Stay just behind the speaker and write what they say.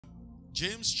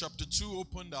James chapter 2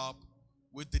 opened up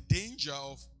with the danger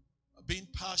of being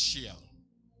partial,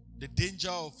 the danger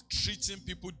of treating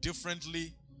people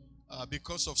differently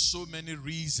because of so many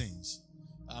reasons.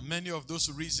 Many of those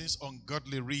reasons,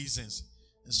 ungodly reasons.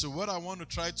 And so what I want to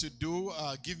try to do,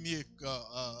 give me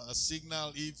a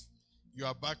signal if you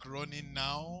are back running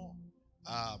now.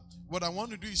 What I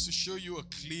want to do is to show you a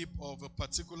clip of a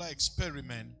particular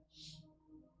experiment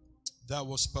that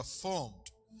was performed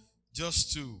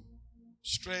just to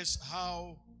stress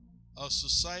how a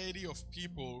society of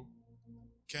people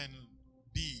can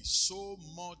be so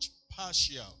much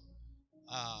partial,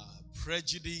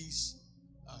 prejudice,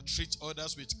 treat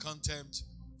others with contempt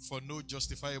for no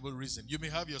justifiable reason. You may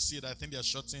have your seat. I think they are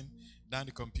shutting down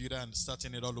the computer and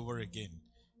starting it all over again.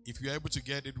 If you're able to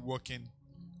get it working,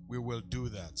 we will do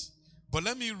that. But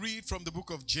let me read from the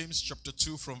book of James chapter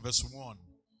 2 from verse 1.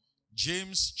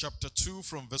 James chapter 2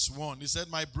 from verse 1. He said,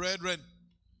 "My brethren,"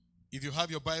 if you have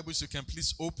your Bibles, you can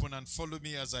please open and follow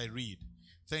me as I read.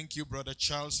 Thank you, Brother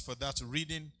Charles, for that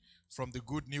reading from the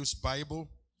Good News Bible.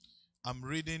 I'm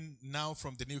reading now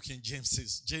from the New King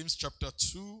James. James chapter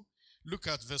 2, look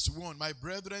at verse 1. "My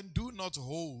brethren, do not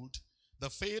hold the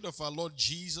faith of our Lord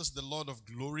Jesus, the Lord of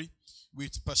glory,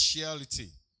 with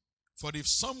partiality. For if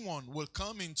someone will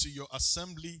come into your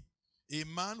assembly, a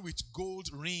man with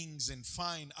gold rings and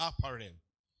fine apparel,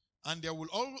 and there will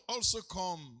also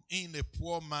come in a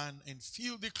poor man in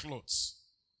filthy clothes,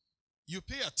 you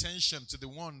pay attention to the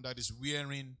one that is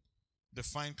wearing the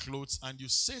fine clothes, and you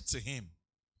say to him,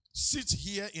 'Sit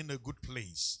here in a good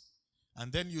place.'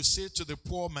 And then you say to the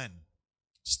poor man,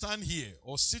 'Stand here,'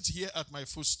 or 'Sit here at my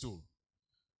footstool.'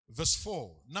 Verse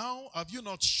 4, "Now have you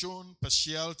not shown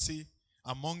partiality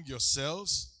among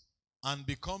yourselves and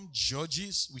become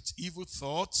judges with evil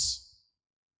thoughts?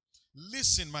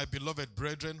 Listen, my beloved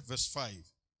brethren," verse 5,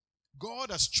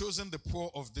 "God has chosen the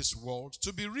poor of this world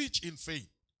to be rich in faith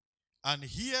and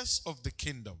heirs of the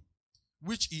kingdom,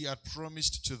 which he had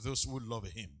promised to those who love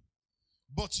him.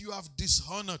 But you have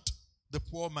dishonored the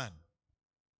poor man.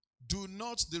 Do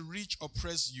not the rich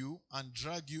oppress you and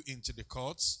drag you into the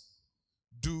courts?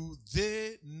 Do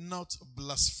they not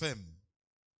blaspheme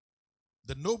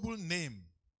the noble name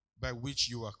by which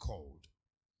you are called?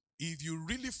 If you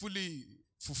really fully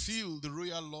fulfill the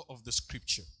royal law of the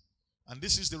scripture," and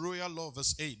this is the royal law,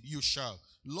 verse 8, "you shall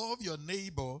love your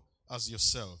neighbor as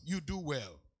yourself. You do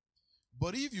well.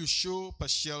 But if you show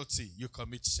partiality, you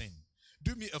commit sin.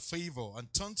 Do me a favor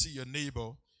and turn to your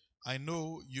neighbor." I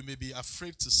know you may be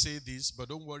afraid to say this, but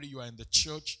don't worry, you are in the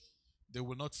church. They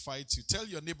will not fight you. Tell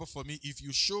your neighbor for me, if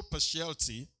you show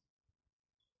partiality,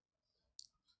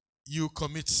 you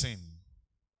commit sin.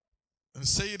 And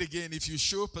say it again, if you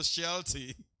show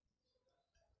partiality,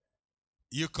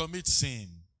 you commit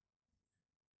sin.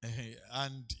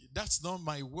 And that's not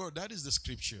my word, that is the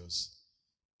scriptures.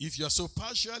 If you're so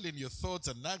partial in your thoughts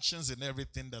and actions and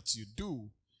everything that you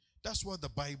do, that's what the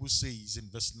Bible says in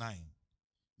verse 9.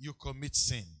 You commit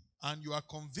sin, and you are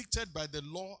convicted by the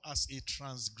law as a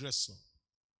transgressor.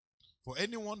 For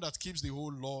anyone that keeps the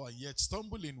whole law and yet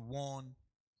stumble in one,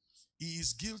 he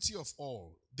is guilty of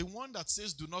all. The one that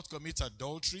says do not commit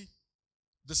adultery,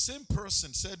 the same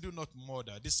person said do not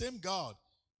murder. The same God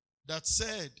that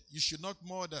said you should not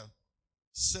murder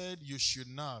said you should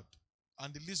not.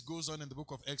 And the list goes on in the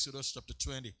book of Exodus chapter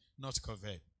 20, not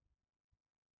covet.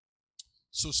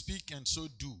 So speak and so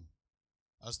do,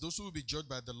 as those who will be judged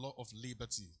by the law of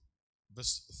liberty.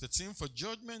 Verse 13, "For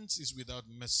judgment is without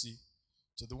mercy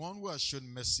to the one who has shown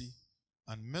mercy,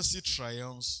 and mercy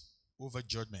triumphs over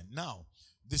judgment." Now,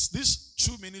 these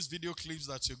 2 minutes video clips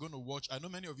that you're going to watch, I know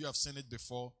many of you have seen it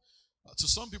before. To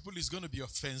some people, it's going to be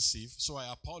offensive, so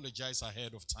I apologize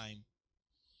ahead of time.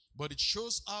 But it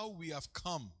shows how we have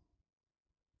come,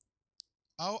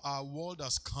 how our world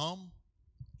has come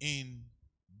in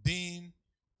being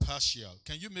partial.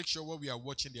 Can you make sure what we are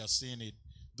watching, they are seeing it,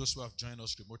 those who have joined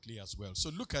us remotely as well? So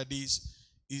look at this.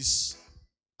 Is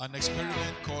an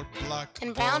experiment called Black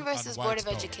In Brown versus Board of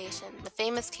Education, the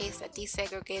famous case that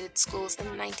desegregated schools in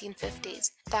the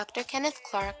 1950s, Dr. Kenneth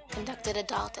Clark conducted a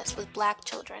doll test with black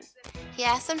children. He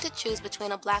asked them to choose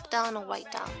between a black doll and a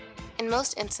white doll. In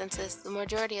most instances, the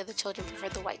majority of the children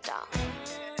preferred the white doll.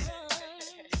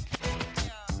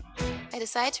 I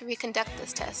decided to reconduct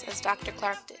this test as Dr.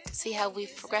 Clark did to see how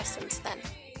we've progressed since then.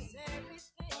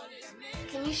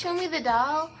 Can you show me the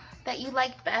doll that you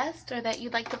liked best or that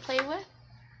you'd like to play with?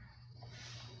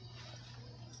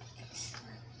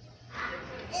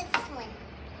 This one.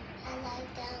 I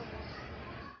like that one.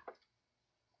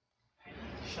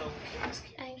 Show me.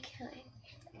 I'm kidding.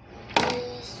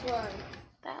 This one.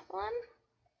 That one?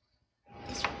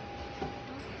 This one.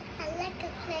 I like to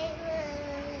play with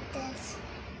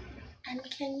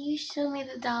Can you show me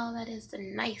the doll that is the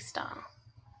nice doll?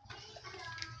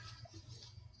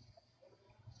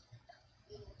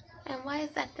 And why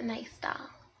is that the nice doll?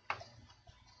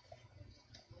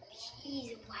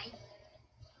 She's white.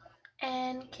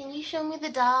 And can you show me the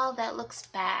doll that looks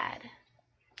bad?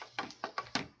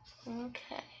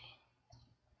 Okay.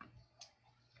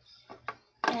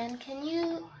 And can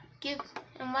you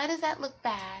and why does that look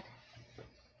bad?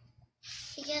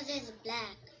 Because it's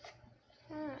black.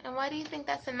 And why do you think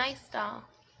that's a nice doll?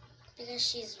 Because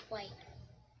she's white.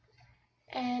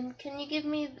 And can you give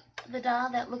me the doll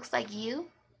that looks like you?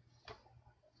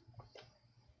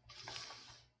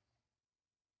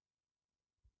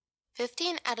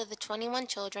 15 out of the 21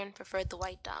 children preferred the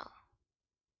white doll.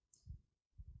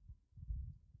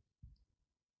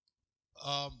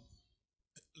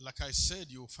 Like I said,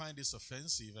 you'll find this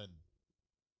offensive, and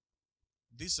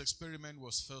this experiment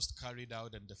was first carried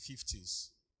out in the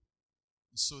 50s.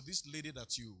 So this lady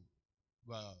that you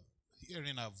were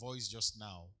hearing her voice just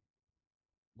now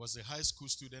was a high school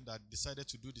student that decided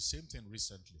to do the same thing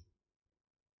recently.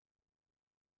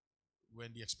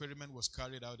 When the experiment was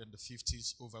carried out in the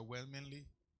 50s, overwhelmingly,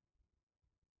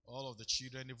 all of the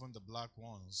children, even the black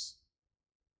ones,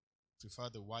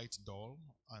 preferred the white doll,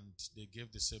 and they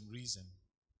gave the same reason.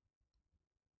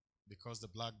 Because the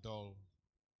black doll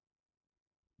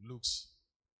looks,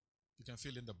 you can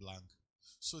fill in the blank.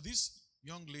 So this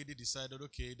young lady decided,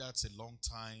 okay, that's a long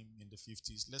time in the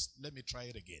 50s. Let me try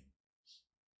it again.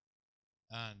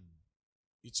 And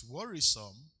it's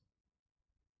worrisome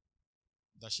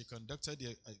that she conducted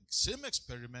the same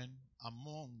experiment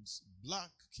amongst black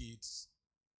kids,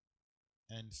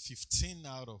 and 15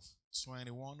 out of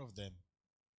 21 of them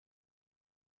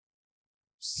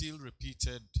still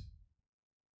repeated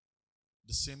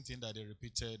the same thing that they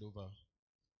repeated over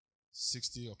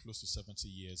 60 or close to 70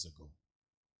 years ago.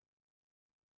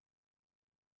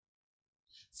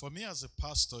 For me as a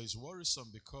pastor, it's worrisome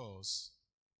because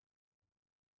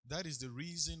that is the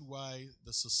reason why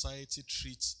the society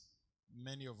treats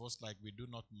many of us like we do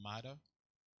not matter.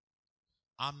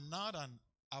 I'm not an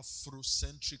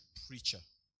Afrocentric preacher.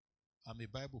 I'm a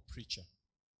Bible preacher.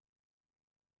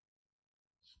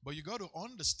 But you got to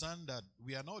understand that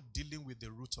we are not dealing with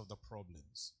the root of the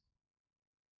problems.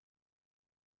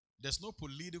 There's no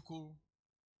political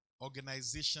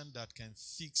organization that can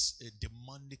fix a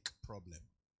demonic problem.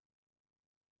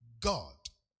 God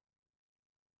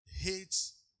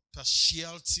hates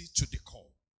partiality to the core.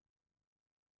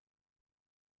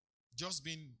 Just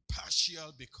being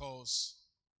partial because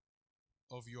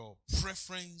of your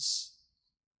preference,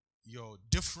 your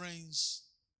difference.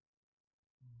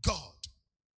 God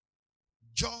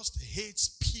just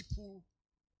hates people,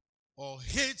 or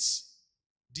hates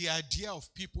the idea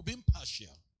of people being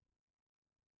partial.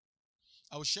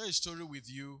 I will share a story with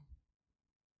you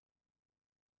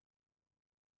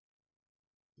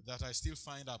that I still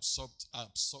find absurd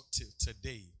till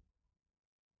today.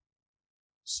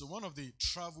 So one of the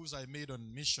travels I made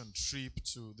on mission trip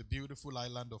to the beautiful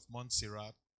island of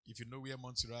Montserrat. If you know where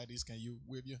Montserrat is, can you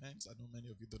wave your hands? I know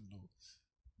many of you don't know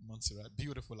Montserrat.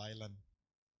 Beautiful island.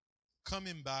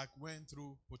 Coming back, went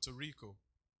through Puerto Rico.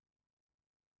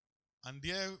 And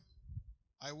there,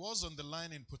 I was on the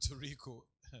line in Puerto Rico.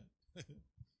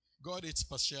 God hates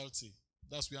partiality.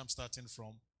 That's where I'm starting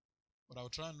from. But I'll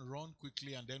try and run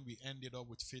quickly, and then we ended up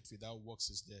with faith without works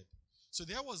is dead. So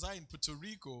there was I in Puerto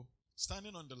Rico,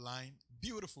 standing on the line.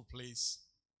 Beautiful place.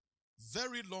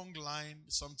 Very long line.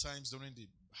 Sometimes during the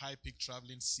high peak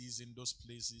traveling season, those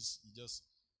places, you just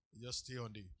stay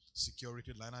on the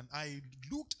security line. And I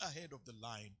looked ahead of the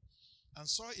line and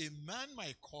saw a man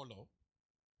my color,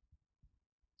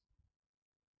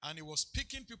 and he was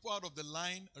picking people out of the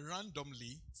line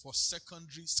randomly for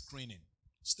secondary screening.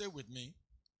 Stay with me.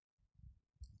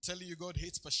 I'm telling you, God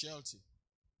hates partiality.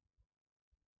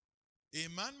 A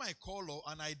man my color,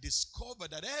 and I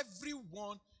discovered that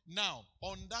everyone now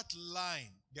on that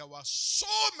line, there were so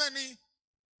many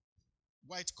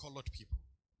white colored people.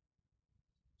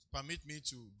 Permit me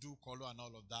to do color and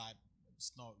all of that.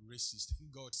 It's not racist.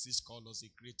 God sees colors,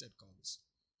 He created colors.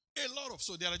 A lot of,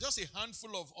 so there are just a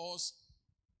handful of us,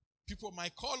 people my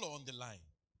color on the line.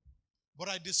 But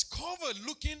I discovered,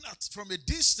 looking at from a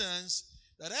distance,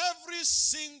 that every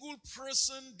single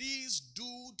person this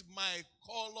dude my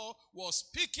color was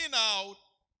picking out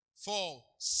for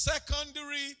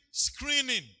secondary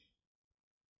screening,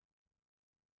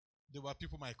 they were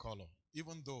people my color,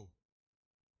 even though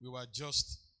we were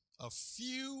just a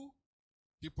few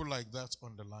people like that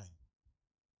on the line.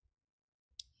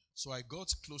 So I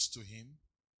got close to him.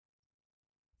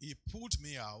 He pulled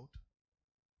me out,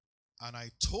 and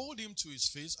I told him to his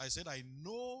face, I said, I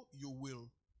know you will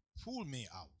pull me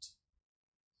out.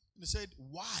 And he said,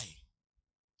 why?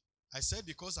 I said,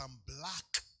 because I'm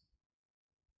black.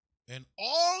 And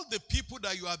all the people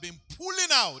that you have been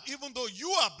pulling out, even though you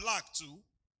are black too,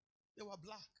 they were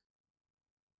black.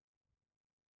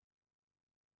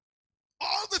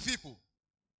 All the people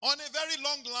on a very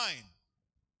long line,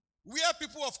 where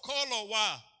people of color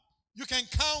were, you can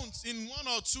count in one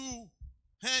or two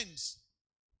hands.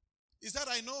 Is that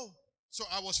I know? So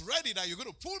I was ready that you're going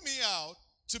to pull me out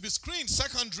to be screened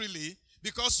secondarily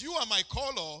because you are my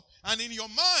color, and in your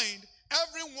mind,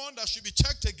 everyone that should be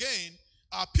checked again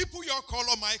are people your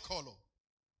color, my color.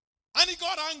 And he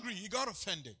got angry, he got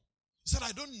offended. He said,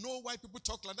 I don't know why people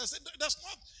talk like that. I said,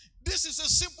 this is a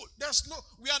simple,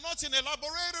 we are not in a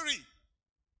laboratory.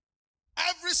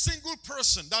 Every single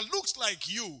person that looks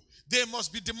like you, they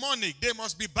must be demonic, they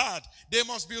must be bad, they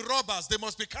must be robbers, they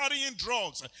must be carrying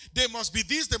drugs, they must be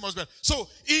this, they must be. So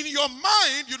in your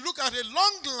mind, you look at a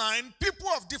long line, people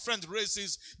of different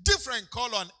races, different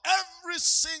color, and every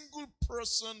single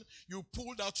person you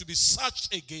pulled out to be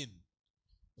searched again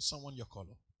for someone your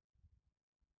color.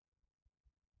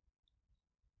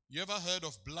 You ever heard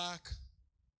of black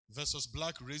versus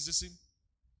black racism?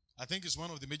 I think it's one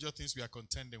of the major things we are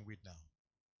contending with now.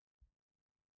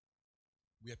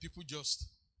 Where people just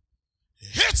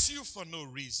hate you for no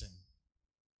reason.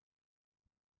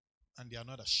 And they are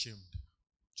not ashamed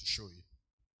to show you.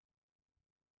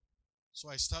 So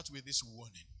I start with this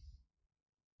warning.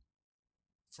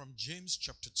 From James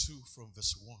chapter 2 from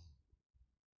verse 1.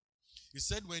 He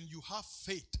said, when you have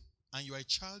faith and you are a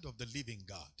child of the living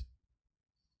God,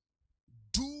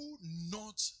 do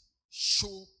not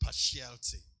show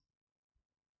partiality.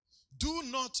 Do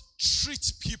not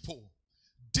treat people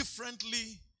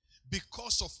differently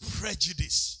because of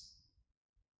prejudice.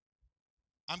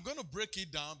 I'm going to break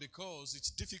it down because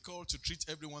it's difficult to treat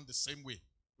everyone the same way,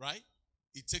 right?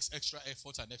 It takes extra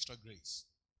effort and extra grace.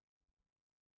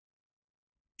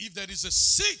 If there is a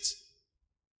seat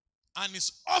and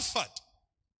it's offered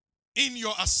in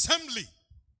your assembly,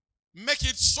 make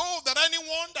it so that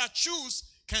anyone that chooses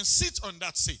can sit on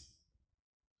that seat.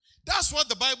 That's what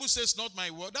the Bible says, not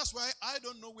my word. That's why I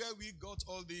don't know where we got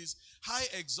all these high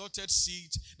exalted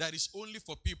seats that is only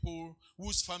for people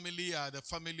whose family are the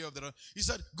family of the... He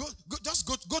said, go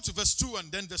to verse 2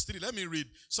 and then verse 3. Let me read.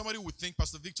 Somebody would think,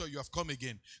 Pastor Victor, you have come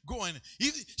again. Go on.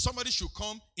 If somebody should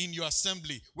come in your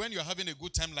assembly when you're having a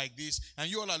good time like this,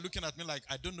 and you all are looking at me like,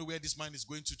 I don't know where this man is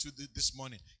going to this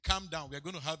morning. Calm down. We're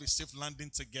going to have a safe landing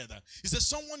together. He said,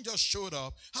 someone just showed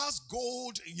up, has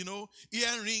gold,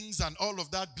 earrings and all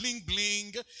of that, bling,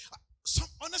 bling.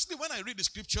 Honestly, when I read the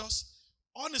scriptures,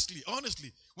 honestly,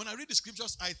 when I read the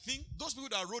scriptures, I think those people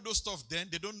that wrote those stuff then,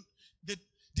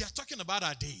 they are talking about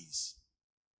our days.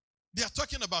 They are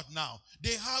talking about now.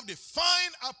 They have the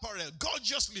fine apparel,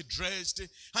 gorgeously dressed,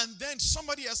 and then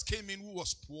somebody else came in who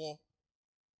was poor,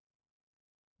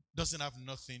 doesn't have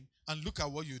nothing, and look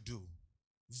at what you do.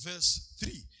 Verse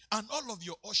 3, and all of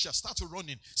your ushers start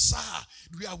running. Sir,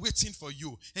 we are waiting for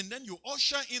you. And then you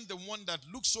usher in the one that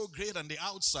looks so great on the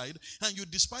outside, and you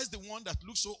despise the one that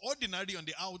looks so ordinary on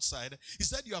the outside. He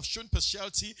said you have shown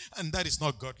partiality, and that is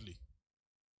not godly.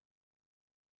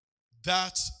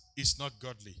 That is not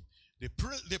godly.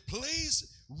 The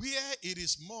place where it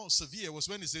is more severe was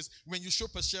when it says, when you show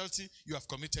partiality, you have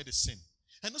committed a sin.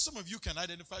 I know some of you can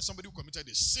identify somebody who committed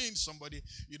a sin. Somebody,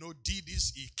 did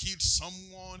this, he killed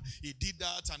someone, he did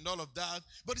that and all of that.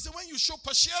 But he said when you show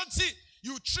partiality,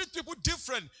 you treat people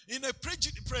different in a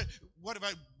whatever.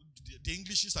 The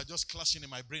Englishes are just clashing in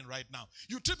my brain right now.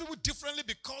 You treat people differently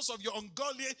because of your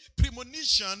ungodly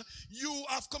premonition. You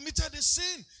have committed a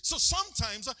sin. So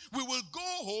sometimes we will go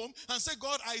home and say,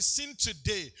 God, I sinned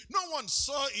today. No one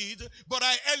saw it, but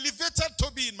I elevated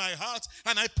Toby in my heart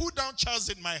and I put down Charles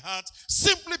in my heart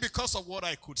simply because of what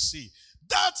I could see.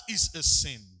 That is a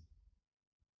sin.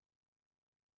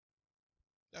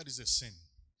 That is a sin.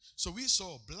 So we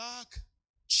saw black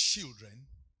children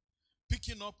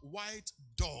picking up white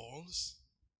dolls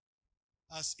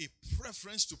as a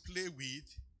preference to play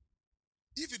with.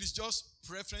 If it is just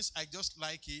preference, I just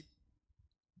like it.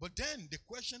 But then the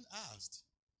question asked,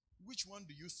 which one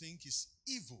do you think is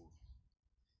evil?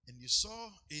 And you saw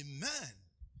a man,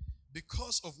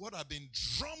 because of what had been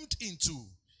drummed into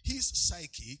his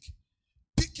psychic,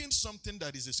 picking something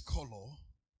that is his color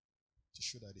to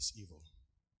show that it's evil.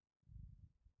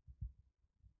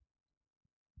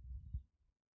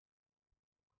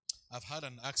 I've had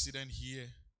an accident here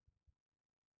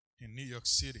in New York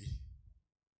City.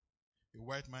 A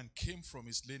white man came from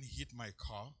his lane, hit my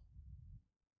car.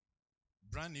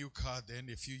 Brand new car then,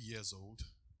 a few years old.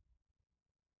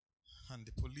 And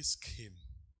the police came.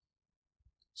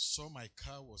 saw my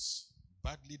car was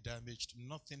badly damaged.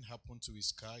 Nothing happened to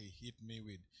his car. He hit me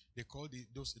with, they call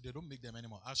those, they don't make them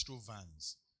anymore, Astro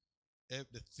vans. The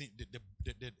thing,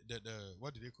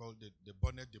 what do they call the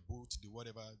bonnet, the boot, the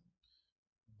whatever,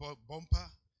 bumper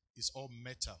is all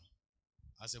metal.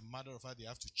 As a matter of fact, they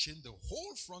have to change the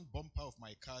whole front bumper of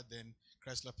my car, then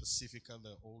Chrysler Pacifica,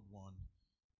 the old one.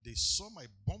 They saw my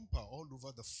bumper all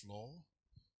over the floor.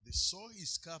 They saw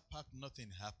his car parked, nothing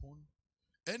happened.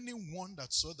 Anyone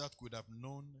that saw that could have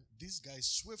known this guy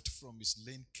swerved from his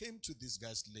lane, came to this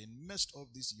guy's lane, messed up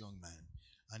this young man,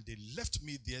 and they left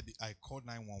me there. I called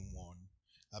 911,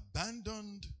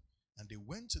 abandoned, and they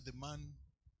went to the man,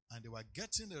 and they were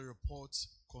getting a report,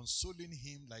 consoling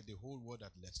him like the whole world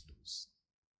had let loose.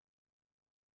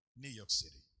 New York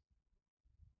City.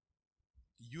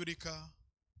 Utica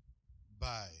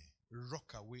by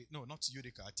Rockaway. No, not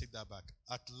Utica. I take that back.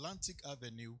 Atlantic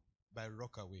Avenue by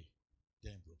Rockaway.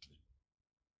 There in Brooklyn.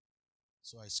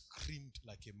 So I screamed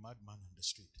like a madman on the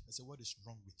street. I said, what is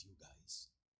wrong with you guys?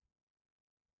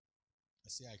 I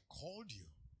said, I called you.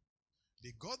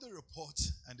 They got the report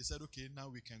and they said, okay, now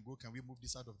we can go. Can we move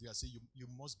this out of there? I said, you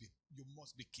must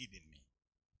be kidding me.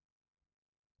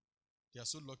 They are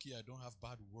so lucky I don't have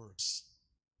bad words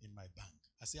in my bank.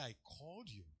 I say, I called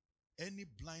you. Any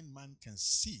blind man can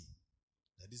see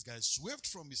that this guy swerved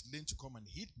from his lane to come and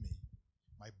hit me.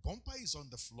 My bumper is on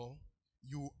the floor.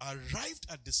 You arrived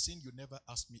at the scene. You never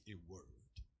asked me a word.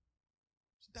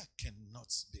 That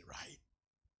cannot be right.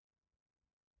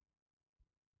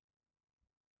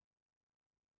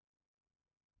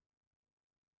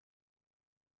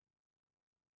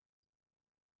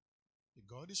 They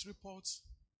got this report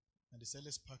and they said,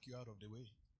 let's pack you out of the way.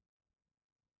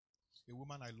 A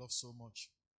woman I love so much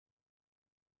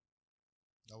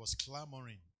that was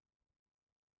clamoring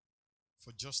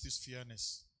for justice,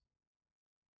 fairness,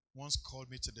 once called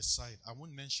me to the side. I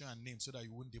won't mention her name so that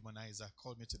you won't demonize her.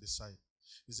 Called me to the side.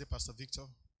 He said, Pastor Victor,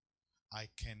 I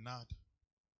cannot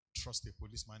trust a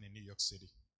policeman in New York City.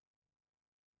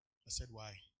 I said,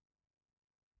 why?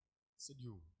 He said,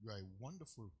 you are a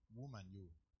wonderful woman. You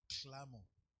clamor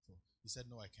for. He said,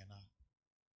 no, I cannot.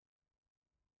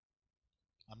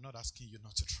 I'm not asking you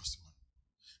not to trust one.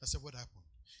 I said, what happened?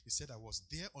 He said, I was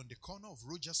there on the corner of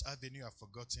Rogers Avenue, I've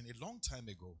forgotten, a long time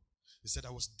ago. He said,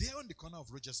 I was there on the corner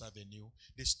of Rogers Avenue.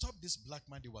 They stopped this black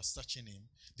man. They were searching him.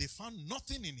 They found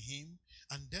nothing in him.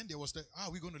 And then there was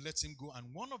we're going to let him go.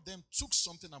 And one of them took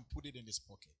something and put it in his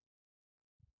pocket.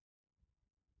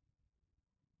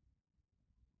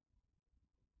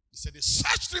 He said, they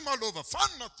searched him all over,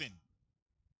 found nothing.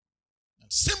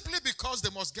 And simply because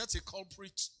they must get a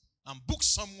culprit and book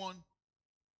someone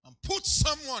and put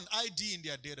someone ID in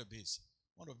their database,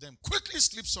 one of them quickly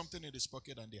slipped something in his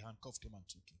pocket and they handcuffed him and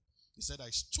took him. He said, I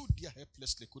stood there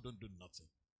helplessly, couldn't do nothing.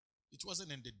 It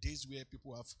wasn't in the days where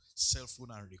people have cell phone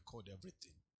and record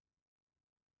everything.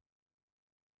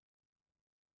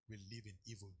 We live in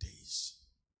evil days.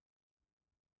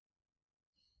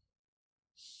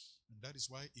 And that is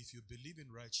why if you believe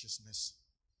in righteousness,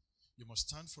 you must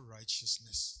stand for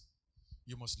righteousness.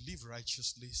 You must live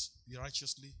righteously.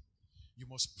 You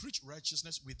must preach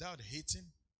righteousness without hating.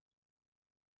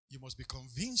 You must be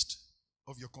convinced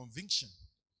of your conviction.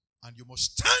 And you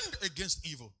must stand against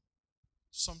evil.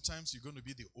 Sometimes you're going to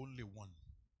be the only one.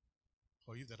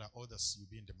 Or if there are others, you'll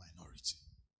be in the minority.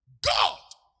 God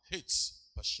hates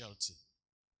partiality.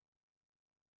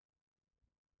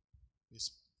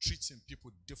 He's treating people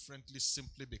differently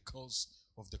simply because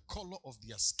of the color of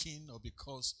their skin, or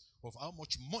because of how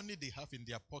much money they have in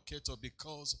their pocket, or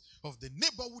because of the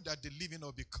neighborhood that they live in,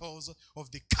 or because of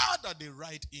the car that they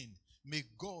ride in. May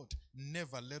God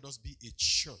never let us be a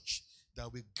church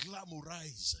that will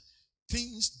glamorize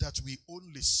things that we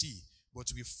only see, but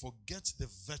we forget the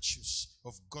virtues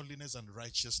of godliness and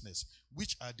righteousness,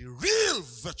 which are the real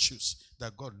virtues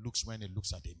that God looks when he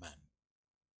looks at a man.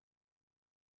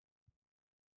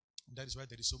 And that is why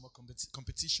there is so much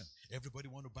competition. Everybody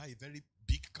want to buy a very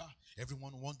big car.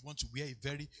 Everyone want to wear a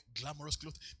very glamorous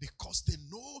clothes, because they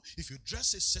know if you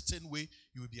dress a certain way,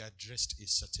 you will be addressed a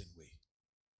certain way.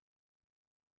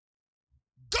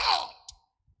 God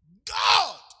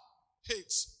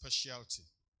hates partiality.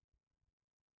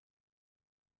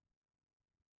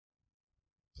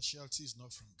 Partiality is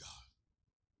not from God.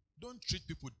 Don't treat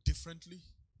people differently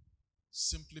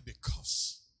simply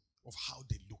because of how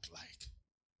they look like.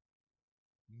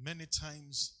 Many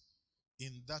times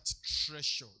in that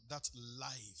treasure, that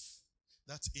life,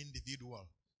 that individual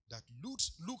that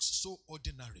looks so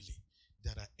ordinarily,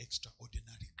 there are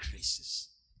extraordinary graces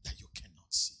that you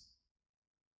cannot see.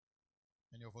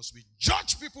 Many of us, we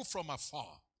judge people from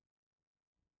afar.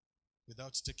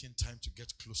 without taking time to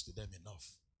get close to them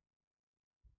enough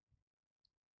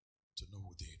to know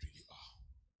who they really are.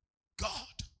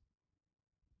 God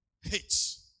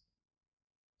hates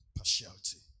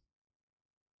partiality.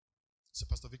 So,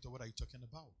 Pastor Victor, what are you talking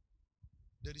about?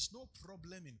 There is no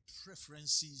problem in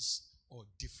preferences or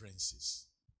differences.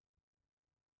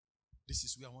 This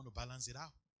is where I want to balance it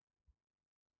out.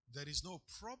 There is no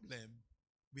problem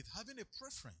with having a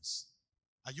preference.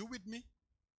 Are you with me?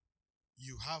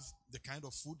 You have the kind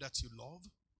of food that you love.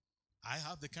 I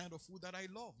have the kind of food that I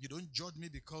love. You don't judge me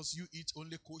because you eat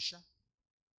only kosher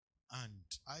and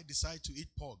I decide to eat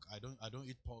pork. I don't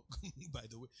eat pork, by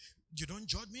the way. You don't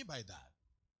judge me by that.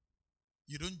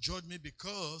 You don't judge me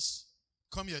because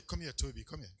come here, Toby.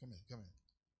 Come here.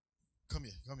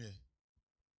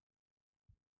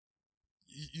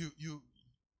 You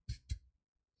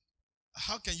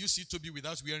how can you see Toby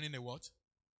without wearing a what?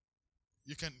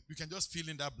 You can just fill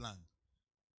in that blank.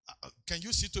 Can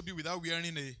you see Toby without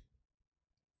wearing a?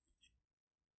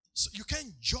 So you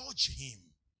can't judge him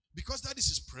because that is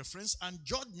his preference, and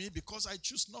judge me because I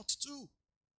choose not to.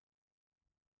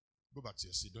 Go back to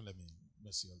your seat. Don't let me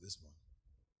mess you up this morning.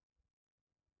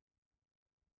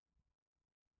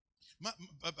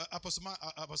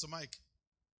 Apostle Mike,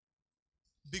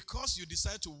 because you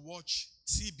decide to watch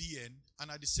TBN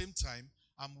and at the same time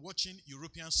I'm watching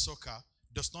European soccer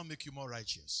does not make you more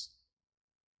righteous.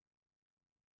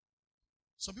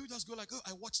 Some people just go like, oh,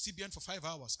 I watched TBN for 5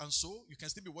 hours. And so you can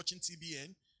still be watching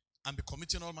TBN and be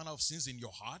committing all manner of sins in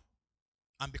your heart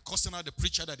and be cursing out the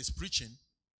preacher that is preaching.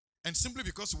 And simply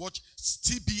because you watch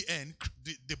TBN,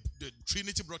 the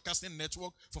Trinity Broadcasting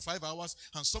Network, for 5 hours,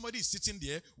 and somebody is sitting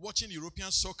there watching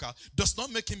European soccer, does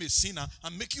not make him a sinner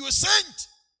and make you a saint.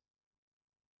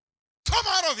 Come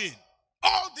out of it.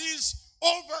 All these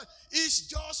is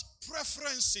just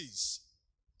preferences,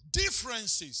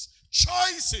 differences,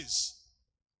 choices.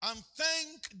 And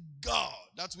thank God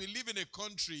that we live in a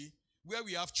country where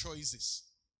we have choices.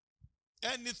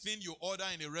 Anything you order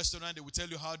in a restaurant, they will tell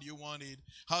you how do you want it,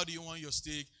 how do you want your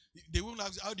steak. They won't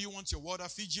ask how do you want your water,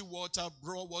 Fiji water,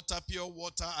 raw water, pure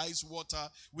water, ice water,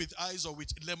 with ice or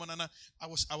with lemon. And I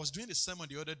was doing a sermon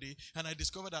the other day, and I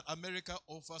discovered that America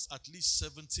offers at least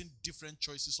 17 different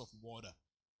choices of water.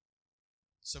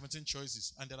 17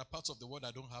 choices. And there are parts of the world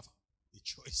that don't have a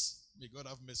choice. May God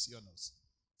have mercy on us.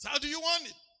 So how do you want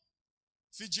it?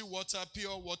 Fiji water,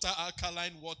 pure water,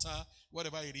 alkaline water,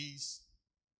 whatever it is.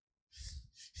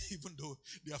 Even though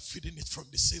they are feeding it from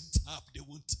the same tap, they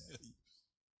won't tell you.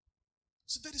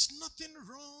 So there is nothing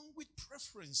wrong with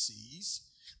preferences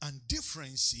and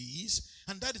differences,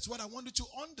 and that is what I want you to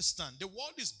understand. The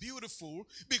world is beautiful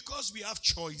because we have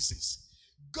choices.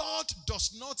 God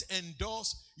does not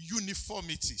endorse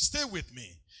uniformity. Stay with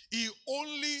me. He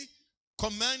only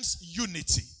commands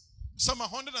unity. Psalm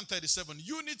 137,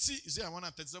 unity, is it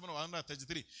 137 or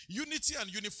 133? Unity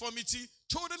and uniformity,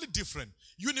 totally different.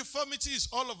 Uniformity is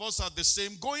all of us are the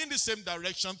same, going the same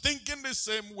direction, thinking the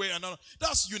same way, and all.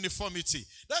 That's uniformity.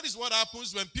 That is what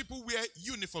happens when people wear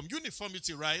uniform.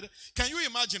 Uniformity, right? Can you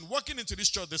imagine walking into this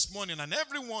church this morning and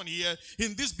everyone here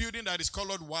in this building that is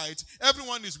colored white,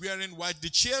 everyone is wearing white, the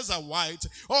chairs are white,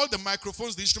 all the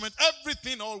microphones, the instruments,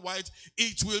 everything all white.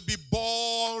 It will be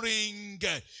boring.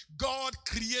 God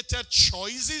created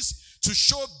choices to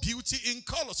show beauty in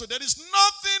color. So there is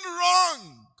nothing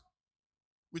wrong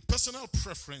with personal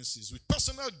preferences, with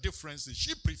personal differences.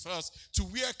 She prefers to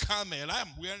wear camel. I am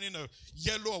wearing a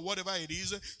yellow or whatever it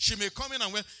is. She may come in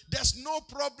and wear. There's no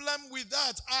problem with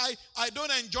that. I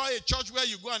don't enjoy a church where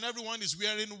you go and everyone is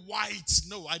wearing white.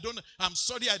 No, I don't. I'm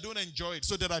sorry, I don't enjoy it.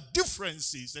 So there are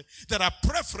differences. There are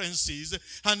preferences,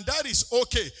 and that is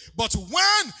okay. But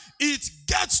when it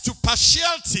gets to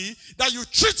partiality, that you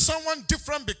treat someone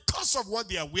different because of what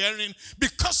they are wearing,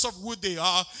 because of who they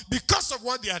are, because of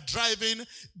what they are driving,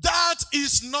 that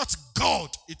is not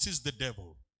God. It is the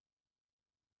devil.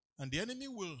 And the enemy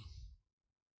will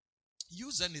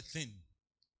use anything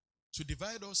to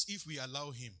divide us if we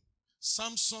allow him.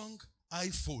 Samsung,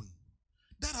 iPhone.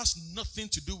 That has nothing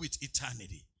to do with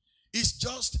eternity. It's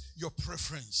just your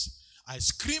preference. I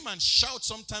scream and shout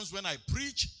sometimes when I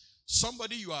preach.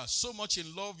 Somebody you are so much in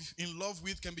love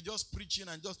with can be just preaching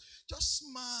and just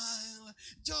smile,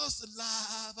 just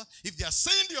laugh. If they are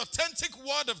saying the authentic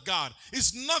word of God,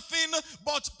 it's nothing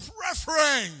but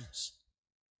preference.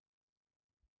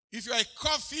 If you are a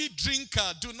coffee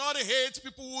drinker, do not hate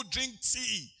people who drink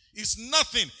tea. It's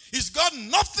nothing. It's got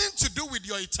nothing to do with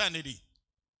your eternity.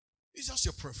 It's just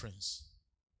your preference.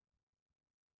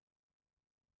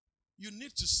 You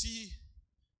need to see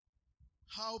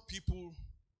how people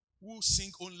who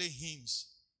sing only hymns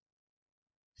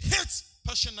hate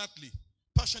passionately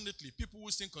passionately, people will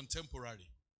sing contemporary.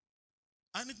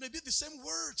 And it may be the same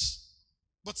words,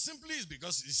 but simply it's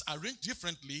because it's arranged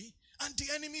differently, and the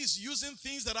enemy is using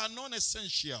things that are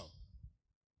non-essential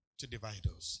to divide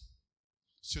us.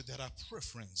 So there are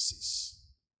preferences.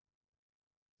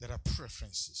 There are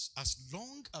preferences. As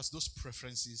long as those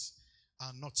preferences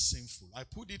are not sinful. I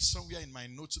put it somewhere in my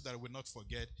notes so that I will not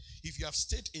forget. If you have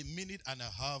stayed a minute and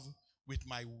a half with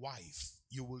my wife,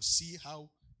 you will see how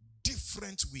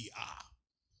different we are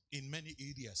in many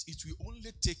areas. It will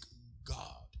only take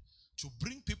God to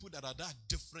bring people that are that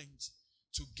different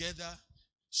together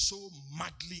so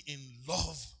madly in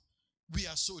love. We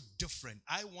are so different.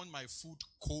 I want my food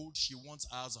cold. She wants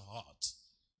ours hot.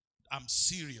 I'm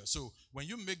serious. So when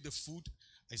you make the food,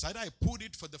 it's either I put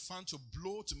it for the fan to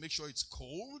blow to make sure it's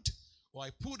cold, or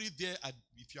I put it there.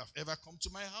 If you have ever come to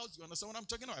my house, you understand what I'm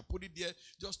talking about? I put it there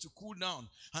just to cool down.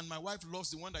 And my wife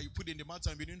loves the one that you put in the mouth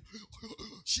and begin.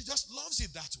 She just loves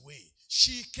it that way.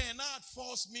 She cannot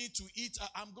force me to eat.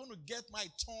 I'm going to get my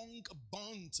tongue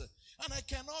burnt. And I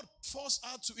cannot force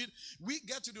her to eat. We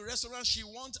get to the restaurant, she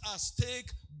wants a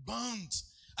steak burnt.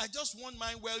 I just want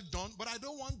mine well done, but I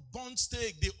don't want burnt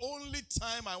steak. The only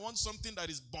time I want something that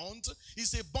is burnt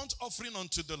is a burnt offering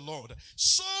unto the Lord.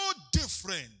 So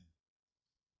different.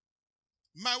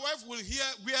 My wife will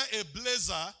wear a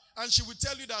blazer and she will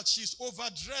tell you that she's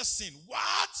overdressing.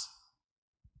 What?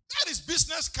 That is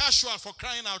business casual, for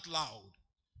crying out loud.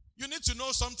 You need to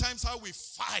know sometimes how we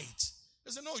fight.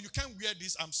 They say, no, you can't wear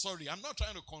this. I'm sorry. I'm not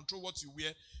trying to control what you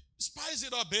wear. Spice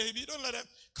it up, baby. Don't let them.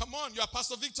 Come on, you're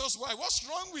Pastor Victor's wife. What's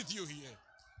wrong with you here?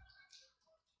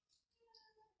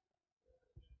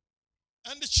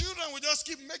 And the children will just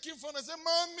keep making fun and say,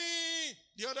 Mommy.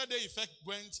 The other day, Effect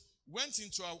went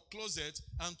into our closet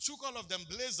and took all of them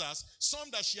blazers, some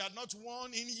that she had not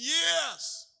worn in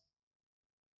years.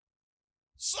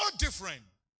 So different.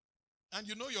 And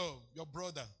you know your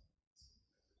brother.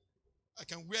 I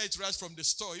can wear it right from the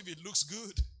store if it looks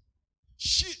good.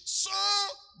 She's so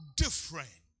different.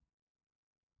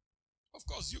 Of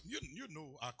course, you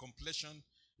know our complexion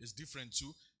is different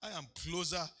too. I am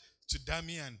closer to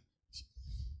Dami, and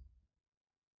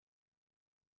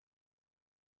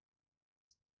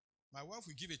my wife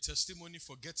will give a testimony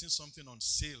for getting something on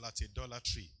sale at a Dollar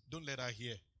Tree. Don't let her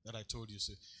hear that I told you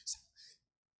so.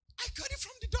 I got it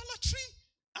from the Dollar Tree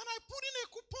and I put in a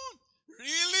coupon.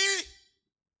 Really?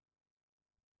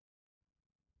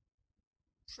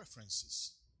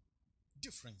 Preferences,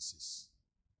 differences,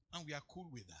 and we are cool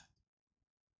with that.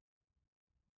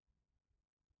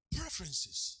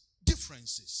 Preferences,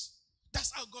 differences.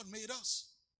 That's how God made us.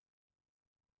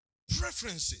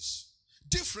 Preferences,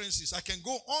 differences. I can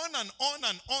go on and on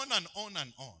and on and on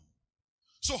and on.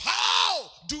 So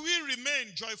how do we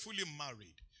remain joyfully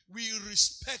married? We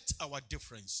respect our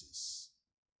differences.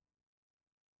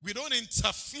 We don't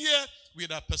interfere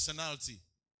with our personality.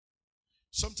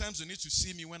 Sometimes you need to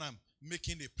see me when I'm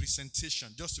making a presentation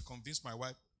just to convince my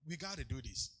wife, we got to do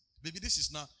this. Baby, this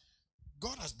is not,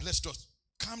 God has blessed us.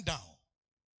 Calm down.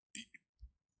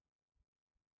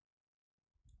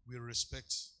 We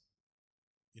respect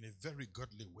in a very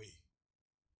godly way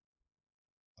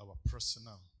our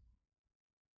personal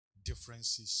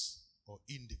differences or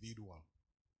individual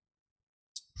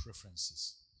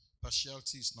preferences.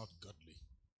 Partiality is not godly.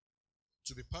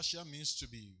 To be partial means to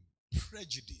be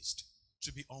prejudiced,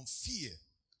 to be unfair,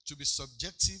 to be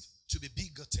subjective, to be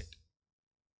bigoted.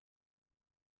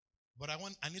 But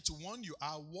I need to warn you,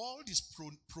 our world is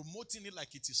promoting it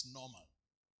like it is normal.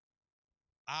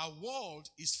 Our world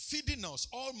is feeding us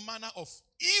all manner of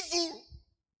evil,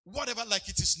 whatever, like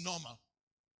it is normal.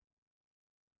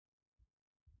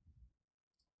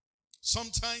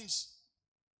 Sometimes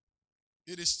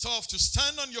it is tough to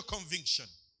stand on your conviction,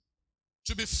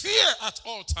 to be fair at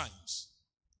all times.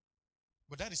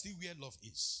 But that is still where love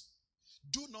is.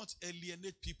 Do not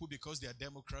alienate people because they are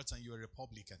Democrats and you are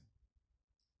Republican.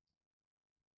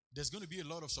 There's going to be a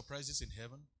lot of surprises in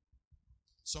heaven.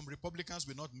 Some Republicans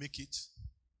will not make it,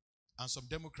 and some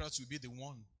Democrats will be the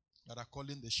one that are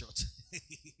calling the shot.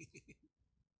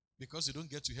 Because you don't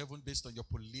get to heaven based on your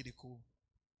political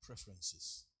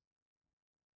preferences.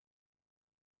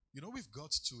 You know, we've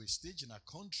got to a stage in our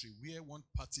country where one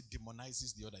party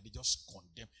demonizes the other. They just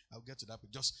condemn. I'll get to that. But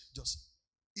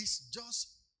it's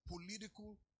just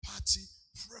political party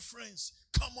preference.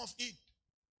 Come off it.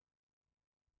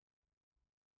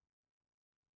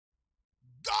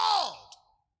 God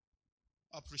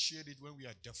appreciates it when we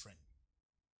are different,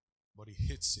 but He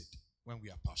hates it when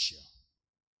we are partial.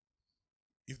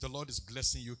 If the Lord is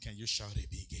blessing you, can you shout a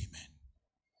big amen?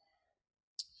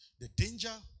 The danger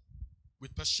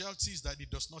with partiality is that it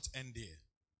does not end there.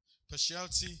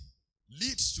 Partiality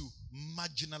leads to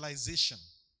marginalization.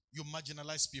 You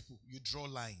marginalize people, you draw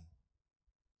line.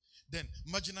 Then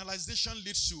marginalization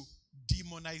leads to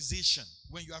demonization.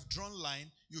 When you have drawn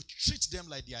line, you treat them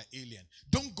like they are alien.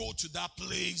 Don't go to that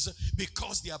place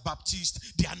because they are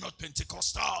Baptist, they are not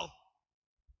Pentecostal.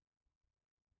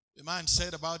 The man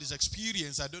said about his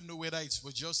experience, I don't know whether it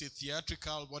was just a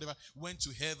theatrical, whatever, went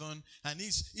to heaven, and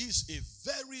he's a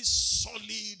very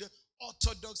solid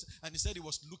orthodox, and he said he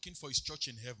was looking for his church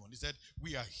in heaven. He said,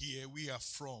 we are here, we are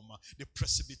from the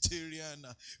Presbyterian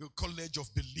College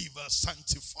of Believers,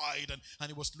 sanctified, and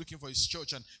he was looking for his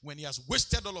church. And when he has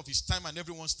wasted all of his time and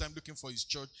everyone's time looking for his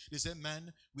church, they said,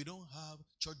 man, we don't have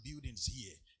church buildings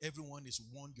here. Everyone is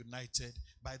one, united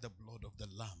by the blood of the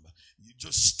Lamb. You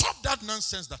just stop that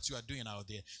nonsense that you are doing out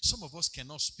there. Some of us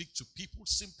cannot speak to people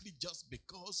simply just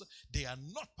because they are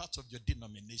not part of your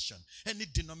denomination. Any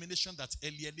denomination that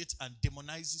alienates and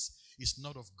demonizes is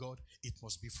not of God. It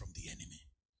must be from the enemy.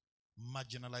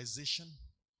 Marginalization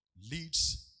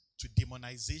leads to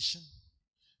demonization.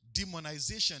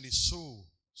 Demonization is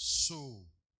so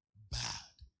bad.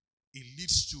 It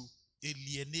leads to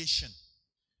alienation.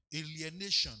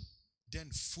 Alienation then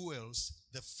fuels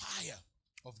the fire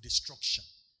of destruction.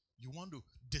 You want to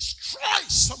destroy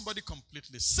somebody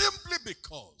completely simply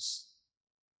because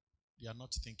they are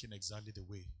not thinking exactly the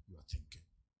way you are thinking.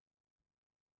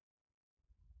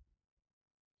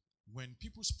 When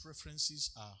people's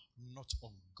preferences are not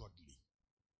ungodly,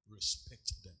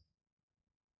 respect them.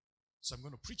 So I'm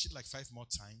going to preach it like 5 more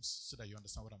times so that you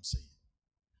understand what I'm saying.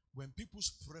 When people's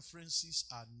preferences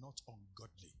are not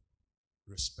ungodly,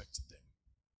 respect them.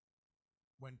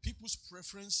 When people's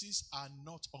preferences are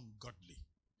not ungodly,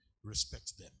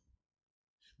 respect them.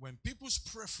 When people's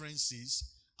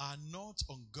preferences are not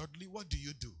ungodly, what do?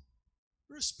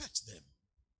 Respect them.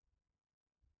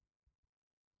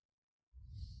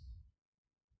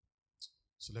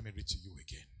 So let me read to you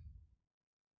again.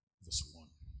 Verse 1.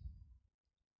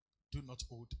 Do not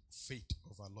hold faith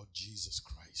of our Lord Jesus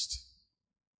Christ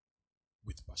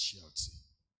with partiality.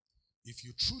 If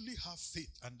you truly have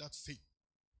faith, and that faith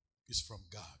is from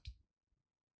God,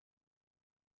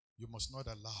 you must not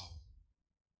allow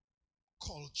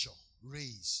culture,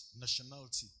 race,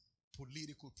 nationality,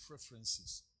 political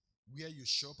preferences, where you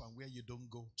shop and where you don't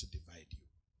go, to divide you.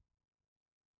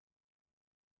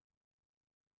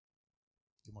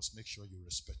 You must make sure you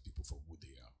respect people for who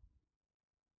they are.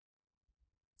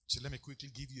 So let me quickly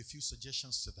give you a few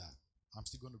suggestions to that. I'm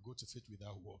still going to go to faith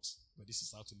without works, but this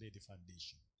is how to lay the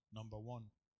foundation. Number 1,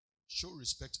 show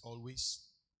respect always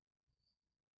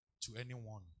to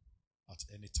anyone at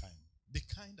any time. Be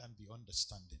kind and be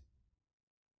understanding,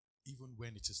 even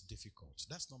when it is difficult.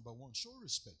 That's number 1. Show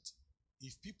respect.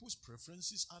 If people's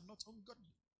preferences are not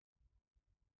ungodly,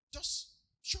 just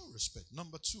show respect.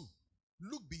 Number 2,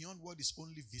 look beyond what is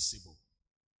only visible.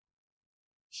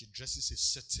 She dresses a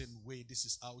certain way. This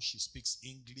is how she speaks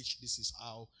English. This is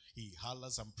how he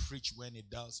hollers and preach when he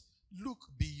does. Look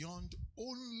beyond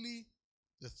only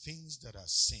the things that are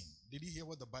seen. Did you hear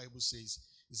what the Bible says?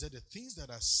 It said the things that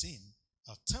are seen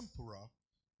are temporal,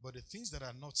 but the things that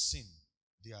are not seen,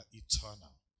 they are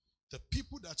eternal. The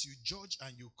people that you judge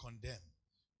and you condemn,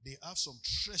 they have some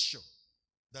treasure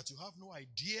that you have no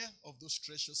idea of those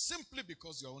treasures simply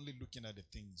because you're only looking at the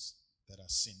things that are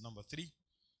seen. Number 3,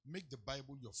 make the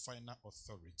Bible your final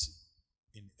authority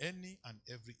in any and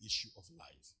every issue of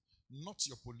life. Not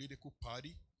your political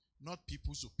party, not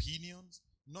people's opinions,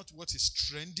 not what is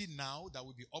trendy now that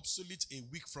will be obsolete a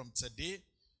week from today.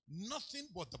 Nothing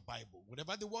but the Bible.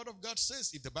 Whatever the Word of God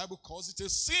says, if the Bible calls it a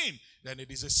sin, then it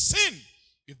is a sin.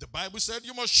 If the Bible said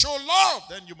you must show love,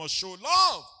 then you must show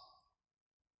love.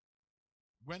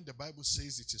 When the Bible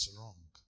says it is wrong,